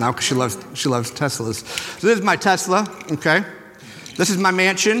Teslas now, because she loves Teslas. So this is my Tesla, okay? This is my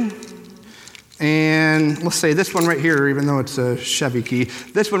mansion, and we'll say this one right here, even though it's a Chevy key,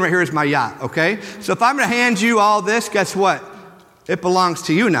 this one right here is my yacht, okay? So if I'm going to hand you all this, guess what? It belongs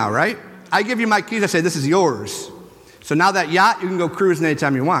to you now, right? I give you my keys, I say, this is yours. So now that yacht, you can go cruising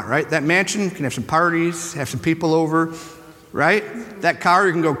anytime you want, right? That mansion, you can have some parties, have some people over, right? That car,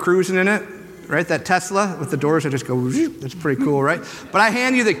 you can go cruising in it, right? That Tesla with the doors that just go, that's pretty cool, right? But I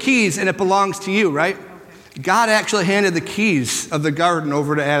hand you the keys and it belongs to you, right? God actually handed the keys of the garden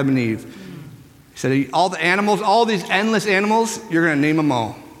over to Adam and Eve. He said, all the animals, all these endless animals, you're going to name them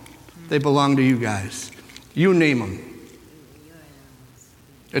all. They belong to you guys. You name them.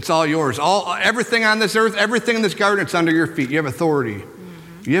 It's all yours. Everything on this earth, everything in this garden, it's under your feet. You have authority.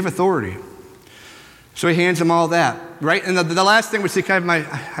 You have authority. So he hands them all that, right? And the last thing we see,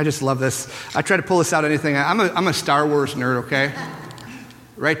 I just love this. I try to pull this out of anything. I'm a Star Wars nerd, okay?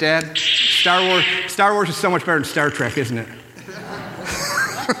 Right, Dad? Star Wars is so much better than Star Trek, isn't it?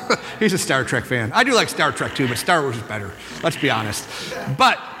 He's a Star Trek fan. I do like Star Trek too, but Star Wars is better. Let's be honest.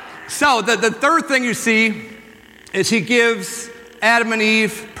 But, so the third thing you see is he gives Adam and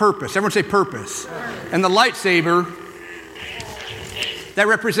Eve purpose. Everyone say purpose. And the lightsaber, that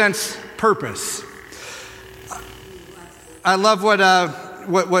represents purpose. I love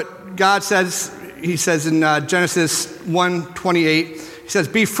what God says. He says in Genesis 1:28, he says,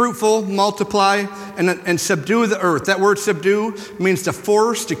 be fruitful, multiply, and subdue the earth. That word subdue means to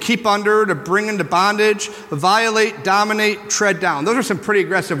force, to keep under, to bring into bondage, violate, dominate, tread down. Those are some pretty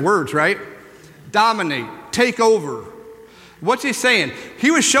aggressive words, right? Dominate, take over. What's he saying?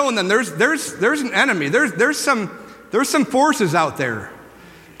 He was showing them there's an enemy. There's some forces out there.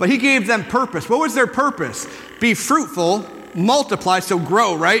 But he gave them purpose. What was their purpose? Be fruitful, multiply, so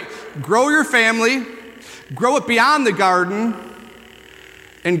grow, right? Grow your family, grow it beyond the garden,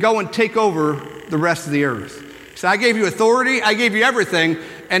 and go and take over the rest of the earth. So I gave you authority, I gave you everything,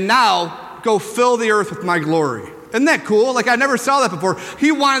 and now go fill the earth with my glory. Isn't that cool? Like I never saw that before.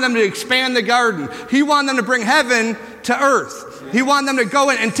 He wanted them to expand the garden. He wanted them to bring heaven to earth. He wanted them to go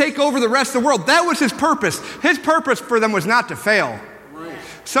in and take over the rest of the world. That was his purpose. His purpose for them was not to fail.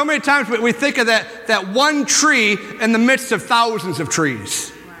 So many times we think of that one tree in the midst of thousands of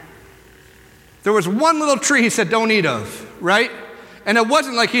trees. There was one little tree he said, don't eat of, right? And it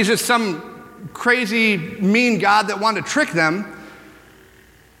wasn't like he's just some crazy, mean God that wanted to trick them.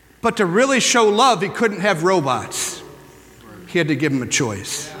 But to really show love, he couldn't have robots. He had to give them a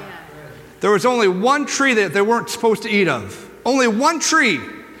choice. There was only one tree that they weren't supposed to eat of. Only one tree.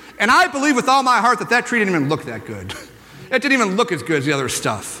 And I believe with all my heart that tree didn't even look that good. It didn't even look as good as the other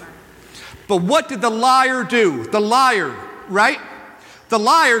stuff. But what did the liar do? The liar, right?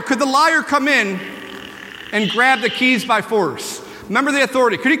 Could the liar come in and grab the keys by force? Remember the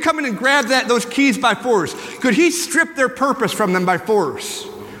authority. Could he come in and grab those keys by force? Could he strip their purpose from them by force?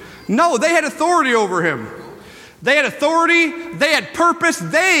 No, they had authority over him. They had authority, they had purpose,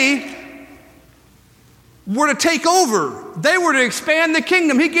 they were to take over. They were to expand the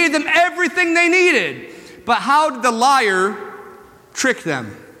kingdom. He gave them everything they needed. But how did the liar trick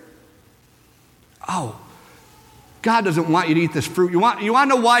them? Oh, God doesn't want you to eat this fruit. You want to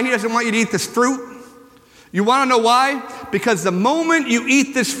know why he doesn't want you to eat this fruit? You want to know why? Because the moment you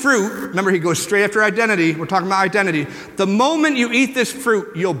eat this fruit, remember he goes straight after identity. We're talking about identity. The moment you eat this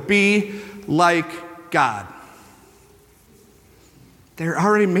fruit, you'll be like God. They're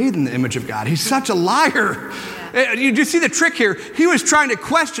already made in the image of God. He's such a liar. Yeah. You see the trick here? He was trying to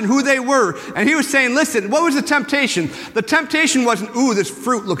question who they were. And he was saying, listen, what was the temptation? The temptation wasn't, ooh, this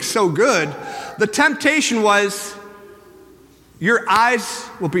fruit looks so good. The temptation was, your eyes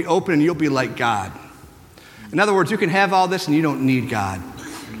will be open and you'll be like God. In other words, you can have all this and you don't need God.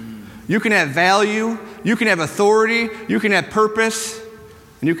 You can have value, you can have authority, you can have purpose,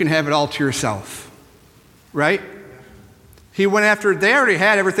 and you can have it all to yourself. Right? He went after, they already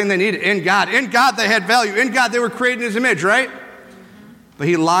had everything they needed in God. In God they had value. In God they were created in his image, right? But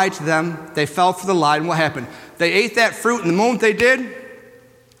he lied to them. They fell for the lie, and what happened? They ate that fruit, and the moment they did,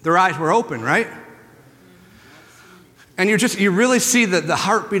 their eyes were open, right? And you really see the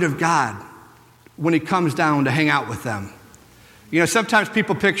heartbeat of God when he comes down to hang out with them. You know, sometimes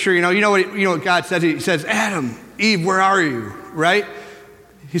people picture, you know what God says? He says, Adam, Eve, where are you? Right?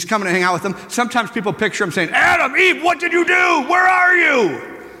 He's coming to hang out with them. Sometimes people picture him saying, Adam, Eve, what did you do? Where are you?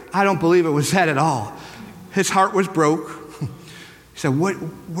 I don't believe it was that at all. His heart was broke. He said,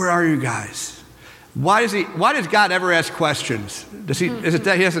 where are you guys? Why does God ever ask questions? Is it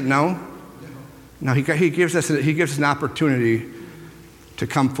that he doesn't know? No, he gives us an opportunity to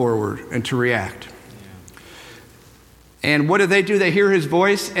come forward and to react. And what do? They hear his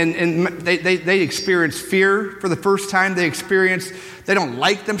voice, and they experience fear for the first time. They don't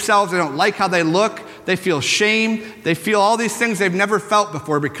like themselves. They don't like how they look. They feel shame. They feel all these things they've never felt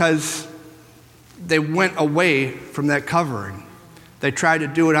before because they went away from that covering. They tried to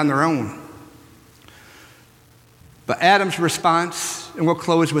do it on their own. But Adam's response, and we'll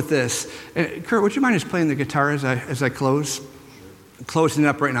close with this. Kurt, would you mind just playing the guitar as I close? I'm closing it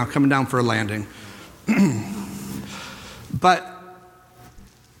up right now, coming down for a landing. But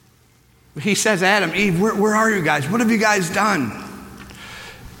he says, Adam, Eve, where are you guys? What have you guys done?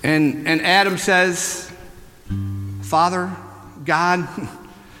 And Adam says, Father, God,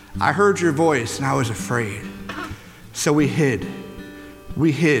 I heard your voice and I was afraid. So we hid.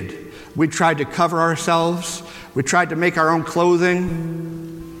 We tried to cover ourselves. We tried to make our own clothing.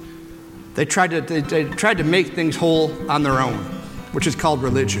 They tried to make things whole on their own, which is called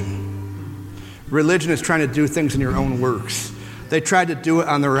religion. Religion is trying to do things in your own works. They tried to do it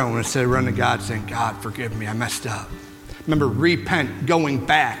on their own instead of running to God saying, God, forgive me, I messed up. Remember, repent, going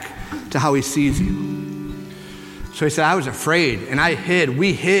back to how he sees you. So he said, I was afraid, and I hid.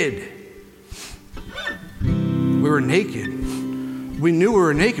 We hid. We were naked. We knew we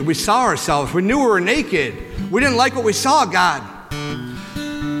were naked. We saw ourselves. We knew we were naked. We didn't like what we saw, God.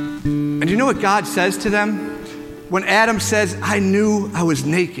 And you know what God says to them? When Adam says, I knew I was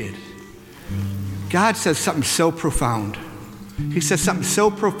naked, God says something so profound. He says something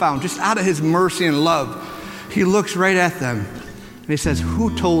so profound, just out of his mercy and love. He looks right at them and he says,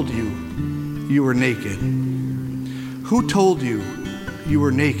 who told you you were naked? Who told you you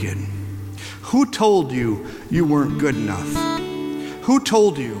were naked? Who told you you weren't good enough? Who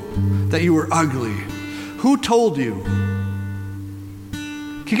told you that you were ugly? Who told you?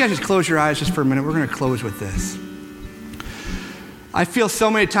 Can you guys just close your eyes just for a minute? We're going to close with this. I feel so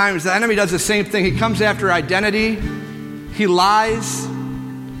many times the enemy does the same thing. He comes after identity. He lies,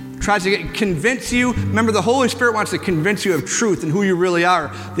 tries to convince you. Remember, the Holy Spirit wants to convince you of truth and who you really are.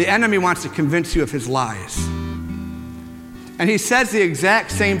 The enemy wants to convince you of his lies. And he says the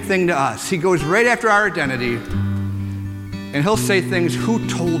exact same thing to us. He goes right after our identity, and he'll say things, who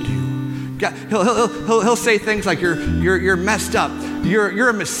told you? God, he'll say things like, you're messed up. You're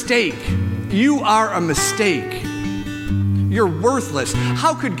a mistake. You are a mistake. You're worthless.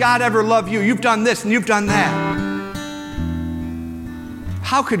 How could God ever love you? You've done this and you've done that.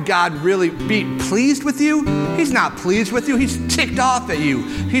 How could God really be pleased with you? He's not pleased with you. He's ticked off at you.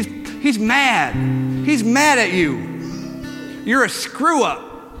 He's mad. He's mad at you. You're a screw up.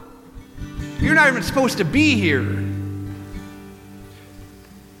 You're not even supposed to be here.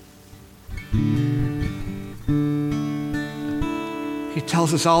 He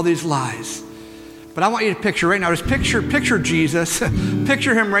tells us all these lies. But I want you to picture right now, just picture Jesus.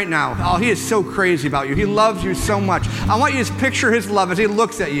 Picture him right now. Oh, he is so crazy about you. He loves you so much. I want you to just picture his love as he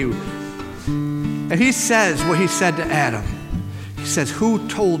looks at you. And he says what he said to Adam. He says, who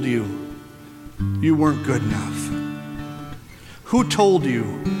told you you weren't good enough? Who told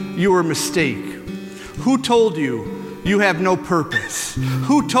you you were a mistake? Who told you you have no purpose?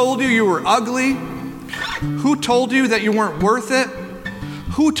 Who told you you were ugly? Who told you that you weren't worth it?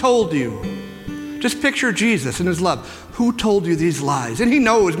 Who told you? Just picture Jesus and his love. Who told you these lies? And he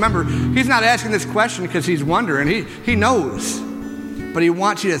knows. Remember, he's not asking this question because he's wondering. He knows. But he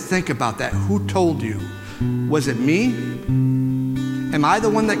wants you to think about that. Who told you? Was it me? Am I the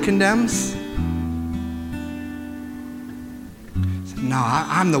one that condemns? No,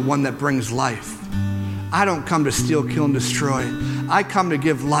 I'm the one that brings life. I don't come to steal, kill, and destroy. I come to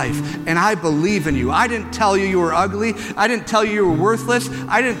give life, and I believe in you. I didn't tell you were ugly. I didn't tell you were worthless.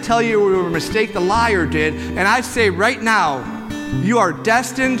 I didn't tell you were a mistake. The liar did. And I say right now, you are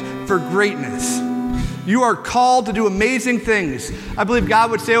destined for greatness. You are called to do amazing things. I believe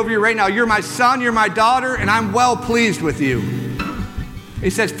God would say over you right now, you're my son, you're my daughter, and I'm well pleased with you. He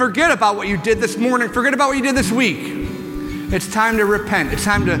says, forget about what you did this morning. Forget about what you did this week. It's time to repent. It's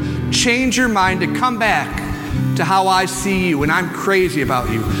time to change your mind, to come back to how I see you, and I'm crazy about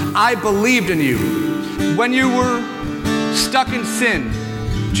you. I believed in you. When you were stuck in sin,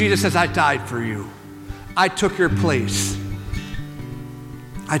 Jesus says, I died for you. I took your place.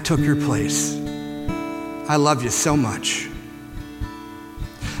 I took your place. I love you so much.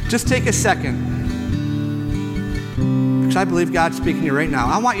 Just take a second, because I believe God's speaking to you right now.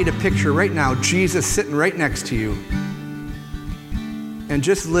 I want you to picture right now Jesus sitting right next to you. And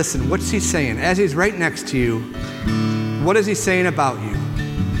just listen. What's he saying? As he's right next to you, what is he saying about you?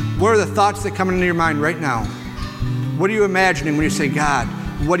 What are the thoughts that come into your mind right now? What are you imagining when you say, God,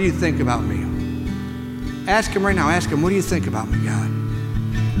 what do you think about me? Ask him right now. Ask him, what do you think about me, God?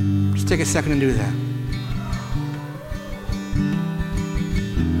 Just take a second and do that.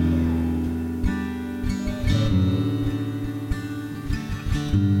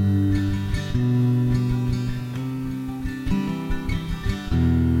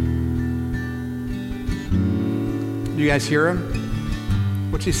 Do you guys hear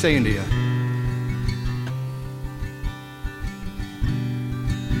him? What's he saying to you?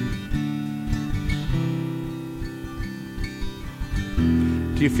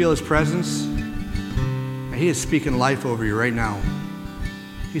 Do you feel his presence? He is speaking life over you right now.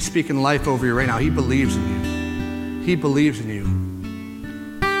 He's speaking life over you right now. He believes in you. He believes in you.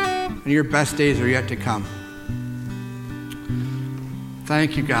 And your best days are yet to come.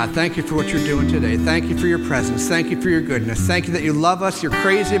 Thank you, God. Thank you for what you're doing today. Thank you for your presence. Thank you for your goodness. Thank you that you love us. You're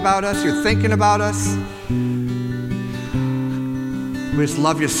crazy about us. You're thinking about us. We just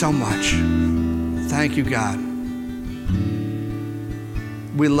love you so much. Thank you, God.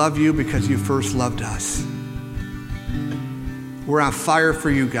 We love you because you first loved us. We're on fire for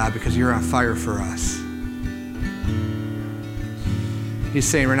you, God, because you're on fire for us. He's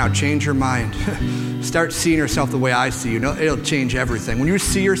saying right now, change your mind. Start seeing yourself the way I see you. It'll change everything. When you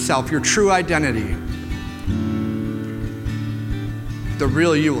see yourself, your true identity, the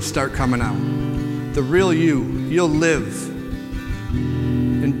real you will start coming out. The real you, you'll live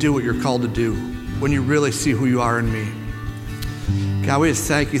and do what you're called to do when you really see who you are in me. God, we just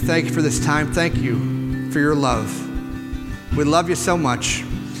thank you. Thank you for this time. Thank you for your love. We love you so much.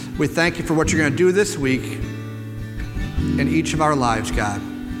 We thank you for what you're going to do this week in each of our lives, God.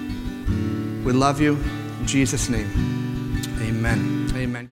 We love you. In Jesus' name, amen. Amen.